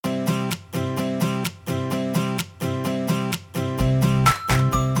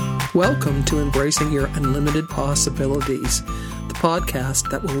Welcome to Embracing Your Unlimited Possibilities, the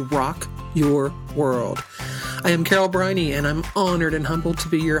podcast that will rock your world. I am Carol Briney, and I'm honored and humbled to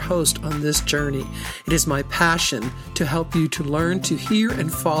be your host on this journey. It is my passion to help you to learn to hear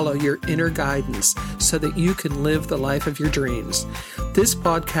and follow your inner guidance so that you can live the life of your dreams. This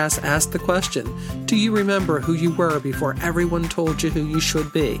podcast asks the question, do you remember who you were before everyone told you who you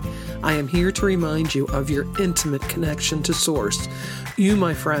should be? I am here to remind you of your intimate connection to Source. You,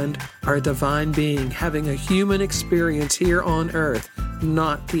 my friend, are a divine being having a human experience here on earth,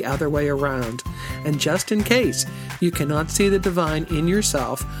 not the other way around. And just in case you cannot see the divine in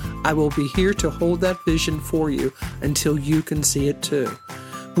yourself, I will be here to hold that vision for you until you can see it too.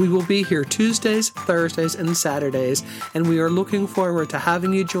 We will be here Tuesdays, Thursdays, and Saturdays, and we are looking forward to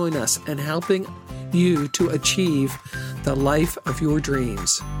having you join us and helping you to achieve the life of your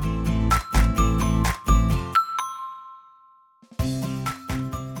dreams.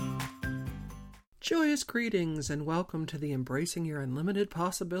 Joyous greetings and welcome to the Embracing Your Unlimited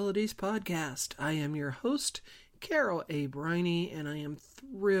Possibilities podcast. I am your host, Carol A. Briney, and I am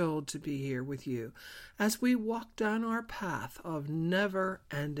thrilled to be here with you as we walk down our path of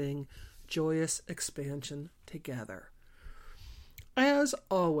never-ending joyous expansion together. As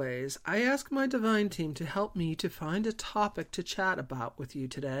always, I ask my divine team to help me to find a topic to chat about with you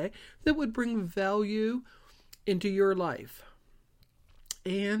today that would bring value into your life.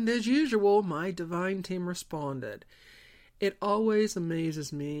 And as usual, my divine team responded. It always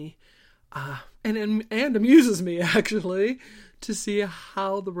amazes me and amuses me, actually, to see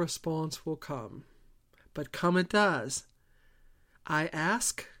how the response will come. But come it does. I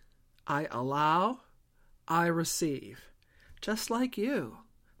ask, I allow, I receive. Just like you.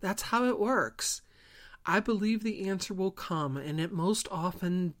 That's how it works. I believe the answer will come, and it most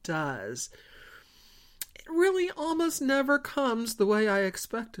often does. It really almost never comes the way I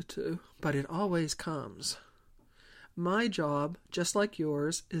expect it to, but it always comes. My job, just like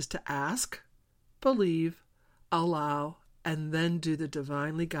yours, is to ask, believe, allow, and then do the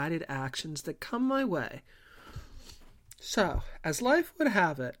divinely guided actions that come my way. So, as life would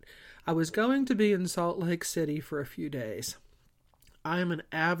have it, I was going to be in Salt Lake City for a few days. I am an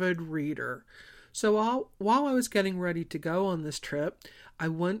avid reader. So while I was getting ready to go on this trip, I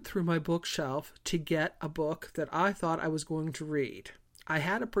went through my bookshelf to get a book that I thought I was going to read. I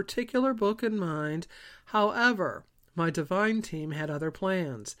had a particular book in mind. However, my divine team had other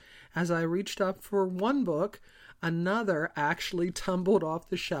plans. As I reached up for one book, another actually tumbled off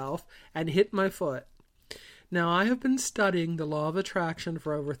the shelf and hit my foot. Now, I have been studying the law of attraction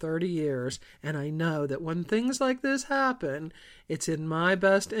for over 30 years, and I know that when things like this happen, it's in my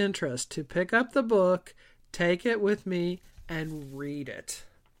best interest to pick up the book, take it with me, and read it.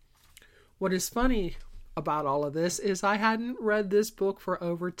 What is funny about all of this is I hadn't read this book for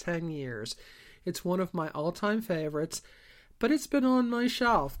over 10 years. It's one of my all-time favorites, but it's been on my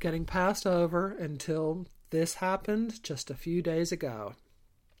shelf, getting passed over until this happened just a few days ago.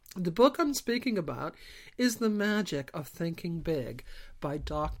 The book I'm speaking about is The Magic of Thinking Big by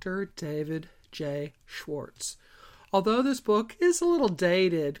Dr. David J. Schwartz. Although this book is a little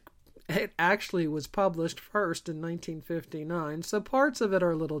dated, it actually was published first in 1959, so parts of it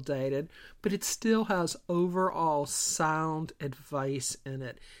are a little dated, but it still has overall sound advice in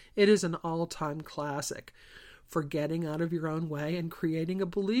it. It is an all-time classic for getting out of your own way and creating a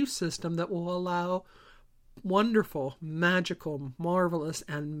belief system that will allow wonderful, magical, marvelous,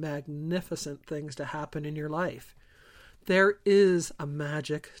 and magnificent things to happen in your life. There is a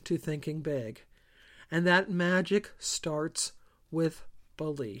magic to thinking big, and that magic starts with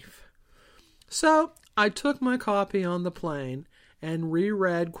belief. So I took my copy on the plane and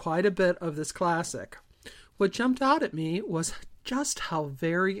reread quite a bit of this classic. What jumped out at me was just how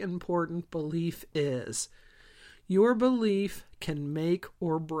very important belief is. Your belief can make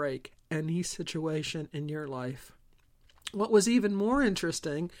or break any situation in your life. What was even more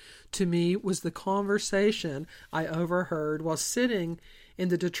interesting to me was the conversation I overheard while sitting in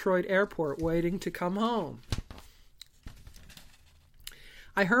the Detroit airport waiting to come home.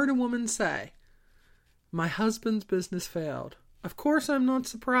 I heard a woman say, "My husband's business failed. Of course I'm not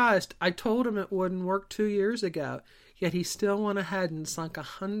surprised. I told him it wouldn't work 2 years ago, yet he still went ahead and sunk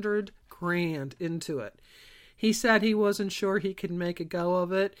 $100,000 into it. He said he wasn't sure he could make a go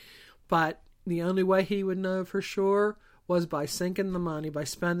of it, but the only way he would know for sure was by sinking the money, by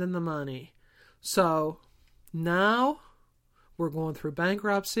spending the money. So now we're going through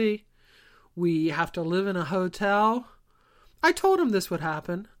bankruptcy. We have to live in a hotel. I told him this would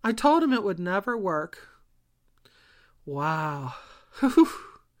happen. I told him it would never work." Wow.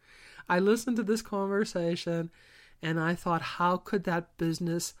 I listened to this conversation and I thought, how could that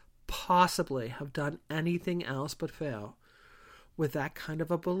business possibly have done anything else but fail with that kind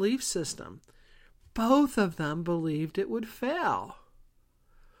of a belief system. Both of them believed it would fail.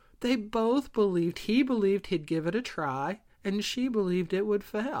 They both believed, he believed he'd give it a try, and she believed it would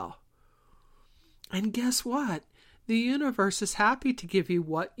fail. And guess what? The universe is happy to give you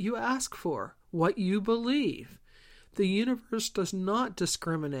what you ask for, what you believe. The universe does not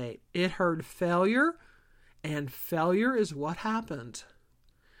discriminate. It heard failure, and failure is what happened.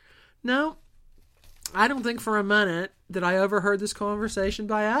 Now, I don't think for a minute that I overheard this conversation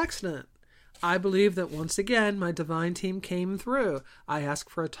by accident. I believe that once again, my divine team came through. I asked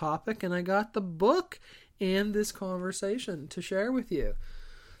for a topic and I got the book and this conversation to share with you.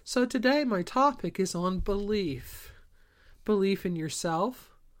 So today my topic is on belief. Belief in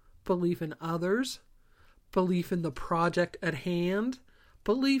yourself, belief in others, belief in the project at hand,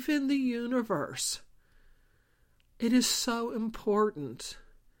 belief in the universe. It is so important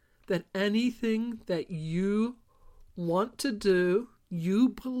that anything that you want to do, you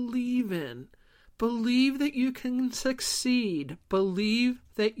believe in. Believe that you can succeed. Believe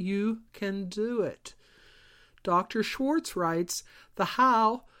that you can do it. Dr. Schwartz writes, the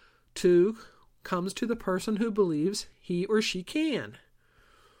how to comes to the person who believes he or she can.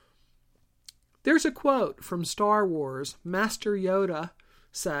 There's a quote from Star Wars. Master Yoda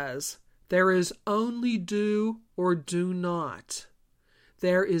says, there is only do or do not.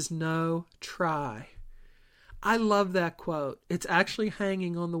 There is no try. I love that quote. It's actually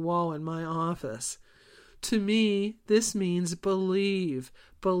hanging on the wall in my office. To me, this means believe.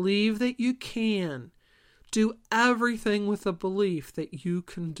 Believe that you can. Do everything with the belief that you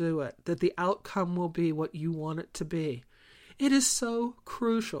can do it, that the outcome will be what you want it to be. It is so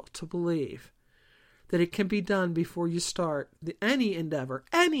crucial to believe that it can be done before you start any endeavor,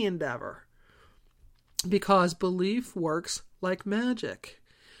 because belief works like magic.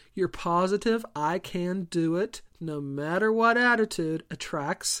 Your positive, I can do it, no matter what attitude,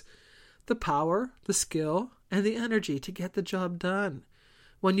 attracts the power, the skill, and the energy to get the job done.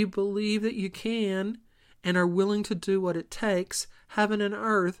 When you believe that you can and are willing to do what it takes, heaven and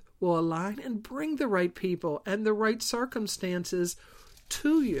earth will align and bring the right people and the right circumstances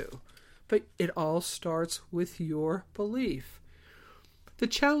to you. But it all starts with your belief. The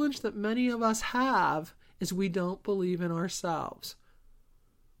challenge that many of us have is we don't believe in ourselves.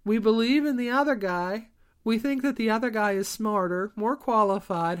 We believe in the other guy. We think that the other guy is smarter, more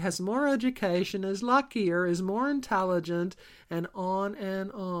qualified, has more education, is luckier, is more intelligent, and on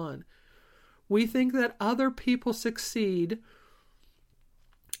and on. We think that other people succeed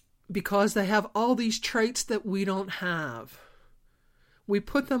because they have all these traits that we don't have. We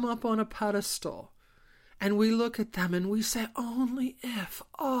put them up on a pedestal and we look at them and we say, only if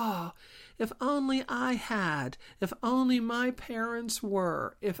only I had, if only my parents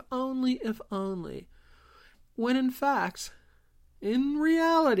were, if only. When in fact, in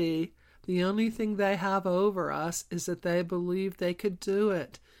reality, the only thing they have over us is that they believed they could do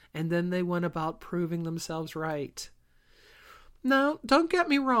it, and then they went about proving themselves right. Now, don't get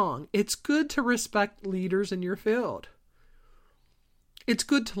me wrong. It's good to respect leaders in your field. It's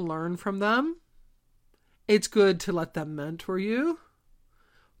good to learn from them. It's good to let them mentor you.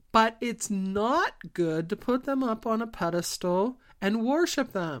 But it's not good to put them up on a pedestal and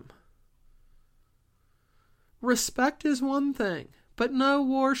worship them. Respect is one thing, but no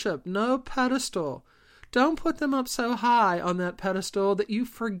worship, no pedestal. Don't put them up so high on that pedestal that you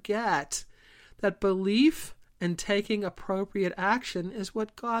forget that belief and taking appropriate action is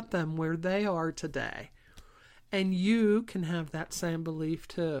what got them where they are today. And you can have that same belief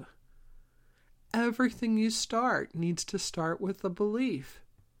too. Everything you start needs to start with the belief.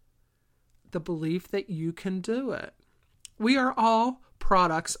 The belief that you can do it. We are all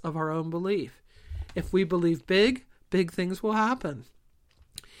products of our own belief. If we believe big, big things will happen.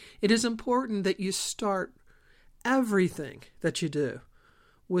 It is important that you start everything that you do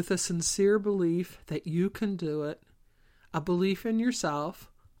with a sincere belief that you can do it, a belief in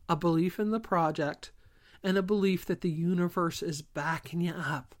yourself, a belief in the project, and a belief that the universe is backing you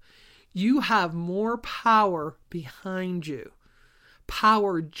up. You have more power behind you.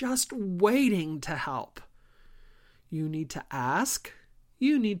 Power just waiting to help. You need to ask,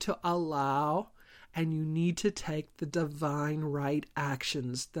 you need to allow, and you need to take the divine right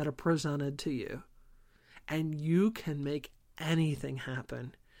actions that are presented to you. And you can make anything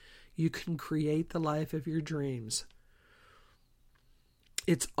happen. You can create the life of your dreams.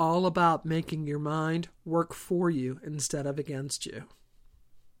 It's all about making your mind work for you instead of against you.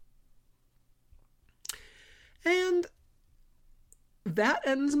 And that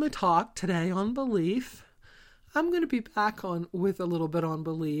ends my talk today on belief. I'm going to be back on with a little bit on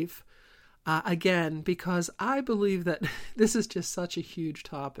belief again, because I believe that this is just such a huge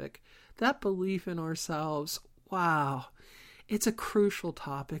topic. That belief in ourselves, wow, it's a crucial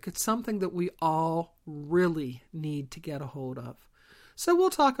topic. It's something that we all really need to get a hold of. So we'll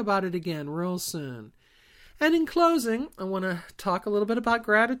talk about it again real soon. And in closing, I want to talk a little bit about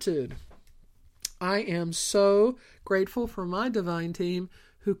gratitude. I am so grateful for my divine team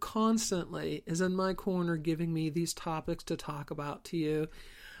who constantly is in my corner giving me these topics to talk about to you.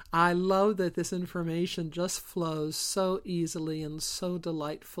 I love that this information just flows so easily and so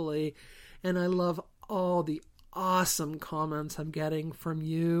delightfully. And I love all the awesome comments I'm getting from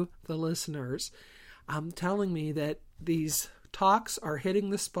you, the listeners, telling me that these talks are hitting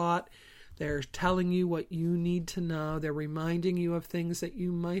the spot. They're telling you what you need to know. They're reminding you of things that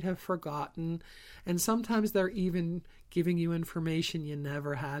you might have forgotten. And sometimes they're even giving you information you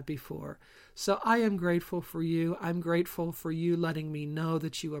never had before. So I am grateful for you. I'm grateful for you letting me know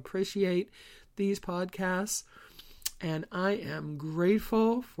that you appreciate these podcasts. And I am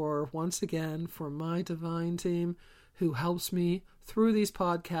grateful for, once again, for my divine team who helps me through these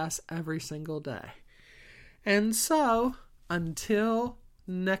podcasts every single day. And so, until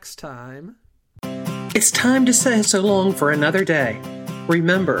next time, it's time to say so long for another day.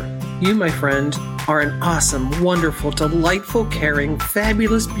 Remember, you, my friend, are an awesome, wonderful, delightful, caring,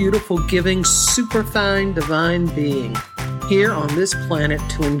 fabulous, beautiful, giving, superfine, divine being here on this planet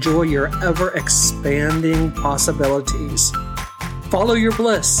to enjoy your ever-expanding possibilities. Follow your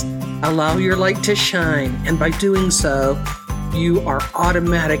bliss, allow your light to shine, and by doing so, you are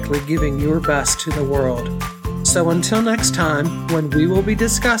automatically giving your best to the world. So until next time, when we will be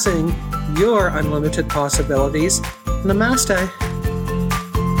discussing your unlimited possibilities, namaste.